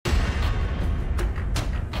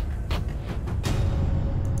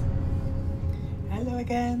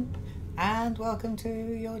again, and welcome to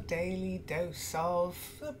your daily dose of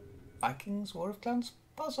the Vikings War of Clans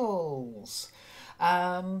puzzles.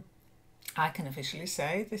 I can officially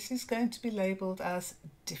say this is going to be labelled as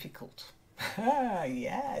difficult.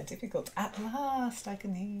 Yeah, difficult. At last, I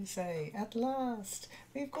can hear you say, at last,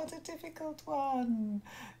 we've got a difficult one.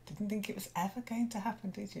 Didn't think it was ever going to happen,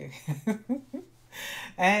 did you?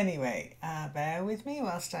 Anyway, bear with me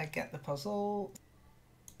whilst I get the puzzle.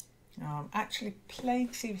 I'm actually playing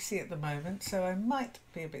CVC at the moment, so I might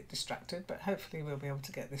be a bit distracted, but hopefully we'll be able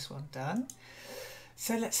to get this one done.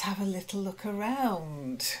 So let's have a little look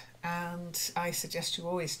around, and I suggest you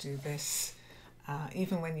always do this,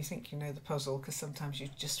 even when you think you know the puzzle, because sometimes you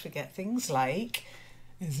just forget things like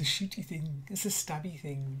there's a shooty thing, there's a stabby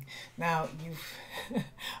thing. Now you've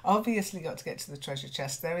obviously got to get to the treasure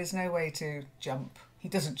chest. There is no way to jump. He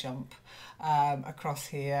doesn't jump across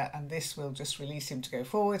here, and this will just release him to go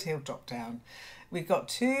forward. He'll drop down. We've got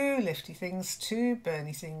two lifty things, two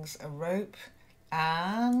burny things, a rope,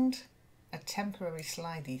 and a temporary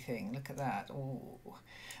slidey thing. Look at that. Ooh.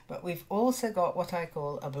 But we've also got what I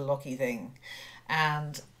call a blocky thing.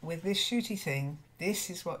 And with this shooty thing, this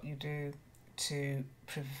is what you do to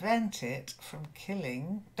prevent it from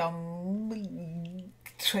killing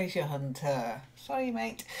treasure hunter. Sorry,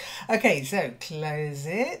 mate. Okay, so close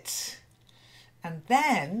it. And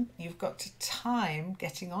then you've got to time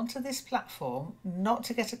getting onto this platform, not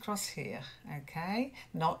to get across here, okay?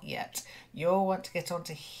 Not yet. You'll want to get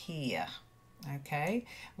onto here, okay?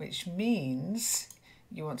 Which means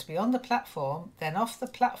you want to be on the platform, then off the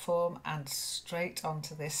platform and straight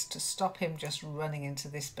onto this to stop him just running into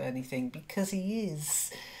this burny thing, because he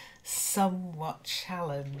is somewhat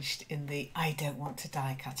challenged in the I don't want to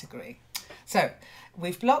die category. So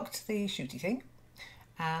we've blocked the shooty thing,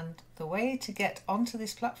 and the way to get onto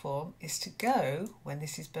this platform is to go when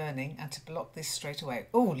this is burning and to block this straight away.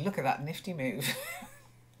 Oh, look at that nifty move.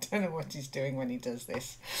 Don't know what he's doing when he does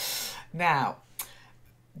this. Now,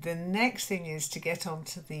 the next thing is to get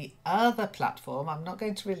onto the other platform. I'm not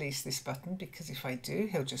going to release this button because if I do,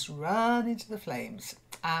 he'll just run into the flames.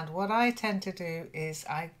 And what I tend to do is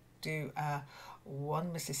I do a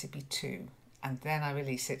 1 Mississipi 2, and then I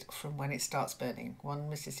release it from when it starts burning. 1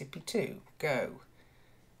 Mississipi 2, go.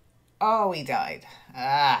 Oh, he died.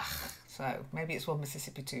 So maybe it's 1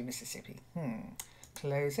 Mississipi 2 Mississippi.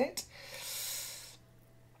 Close it.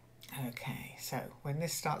 Okay, so when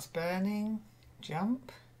this starts burning,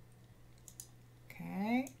 jump.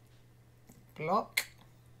 Okay, block.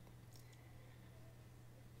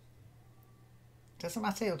 Doesn't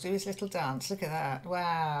matter, he'll do his little dance. Look at that.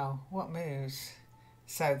 Wow, what moves.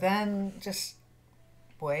 So then just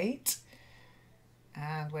wait,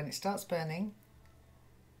 and when it starts burning,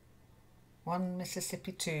 1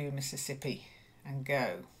 Mississipi 2 Mississippi, and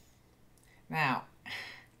go. Now,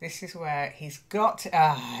 this is where he's got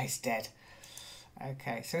to, he's dead.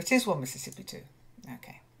 Okay, so it is 1 Mississipi 2.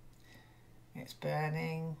 Okay. It's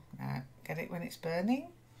burning. Now, get it when it's burning?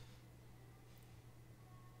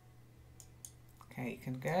 Okay, you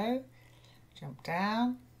can go. Jump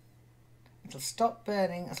down. It'll stop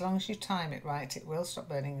burning. As long as you time it right, it will stop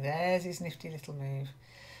burning. There's his nifty little move.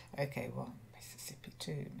 Okay, 1 Mississipi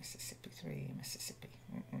 2, Mississipi 3, Mississippi.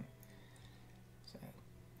 So,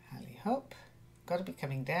 hally hop. Got to be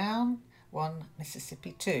coming down. 1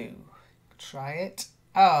 Mississipi 2. Try it.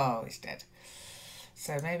 Oh, he's dead.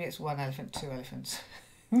 So maybe it's 1 elephant, 2 elephants.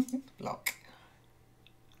 Block.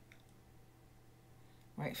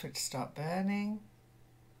 Wait for it to start burning.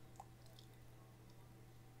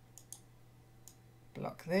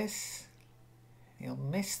 Block this. He'll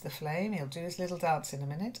miss the flame. He'll do his little dance in a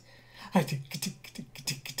minute. Okay,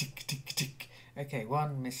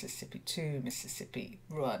 1 Mississipi 2 Mississippi.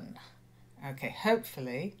 Run. Okay,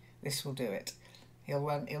 hopefully this will do it. He'll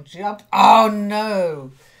run, he'll jump. Oh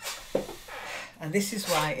no! And this is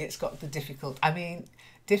why it's got the difficult. I mean,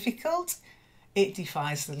 difficult, it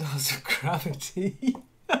defies the laws of gravity.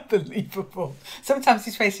 Unbelievable. Sometimes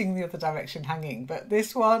he's facing the other direction hanging, but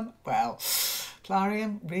this one, well,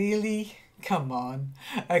 Plarium, really? Come on.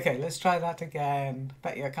 Okay, let's try that again.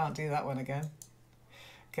 Bet you I can't do that one again.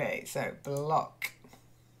 Okay, so block.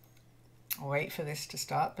 Wait for this to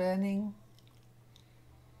start burning.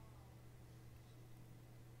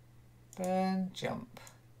 Burn, jump.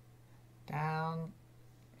 Down.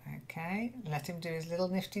 Okay, let him do his little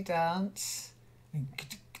nifty dance.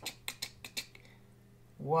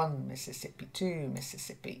 1 Mississipi 2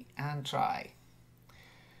 Mississippi, and try.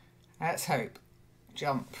 Let's hope.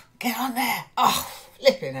 Jump. Get on there. Oh,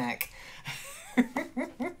 flipping heck.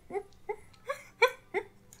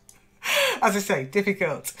 As I say,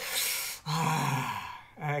 difficult.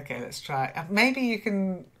 Okay. Okay, let's try. Maybe you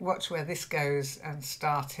can watch where this goes and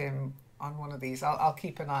start him on one of these. I'll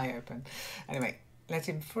keep an eye open. Anyway, let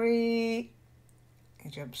him free. He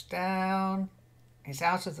jumps down. He's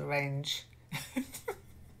out of the range.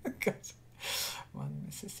 God. 1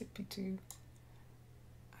 Mississippi 2. And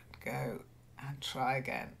go and try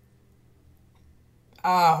again.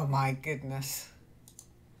 Oh my goodness.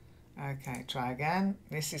 Okay, try again.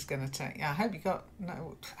 This is going to take... Yeah, I hope you got...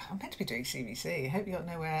 No, I'm meant to be doing CVC. I hope you got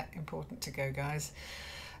nowhere important to go, guys.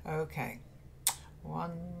 Okay.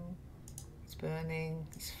 1. It's burning.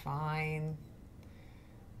 It's fine.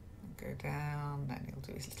 Go down. Then he'll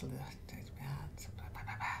do his little...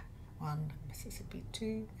 1 Mississippi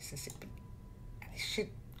 2 Mississippi. And he should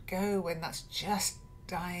go when that's just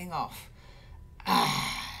dying off.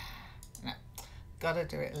 No. Got to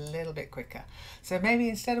do it a little bit quicker. So maybe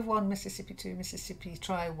instead of 1 Mississippi 2 Mississippi,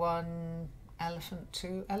 try 1 elephant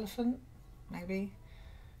 2 elephant, maybe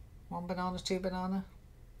 1 banana 2 banana.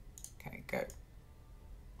 Okay, go.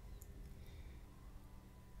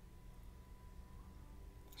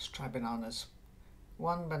 Let's try bananas.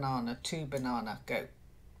 1 banana 2 banana, go.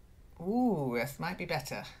 Ooh, this might be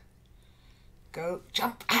better. Go,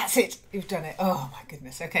 jump, that's it, you've done it. Oh my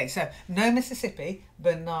goodness. Okay, so no Mississippi,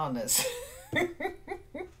 bananas.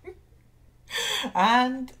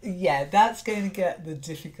 And yeah, that's going to get the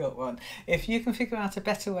difficult one. If you can figure out a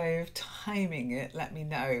better way of timing it, let me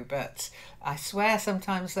know. But I swear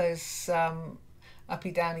sometimes those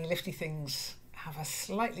uppy, downy, lifty things have a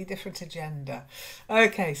slightly different agenda.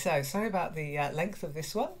 Okay, so sorry about the length of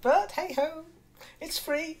this one, but hey ho, it's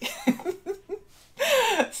free.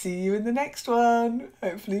 See you in the next one,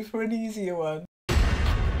 hopefully for an easier one.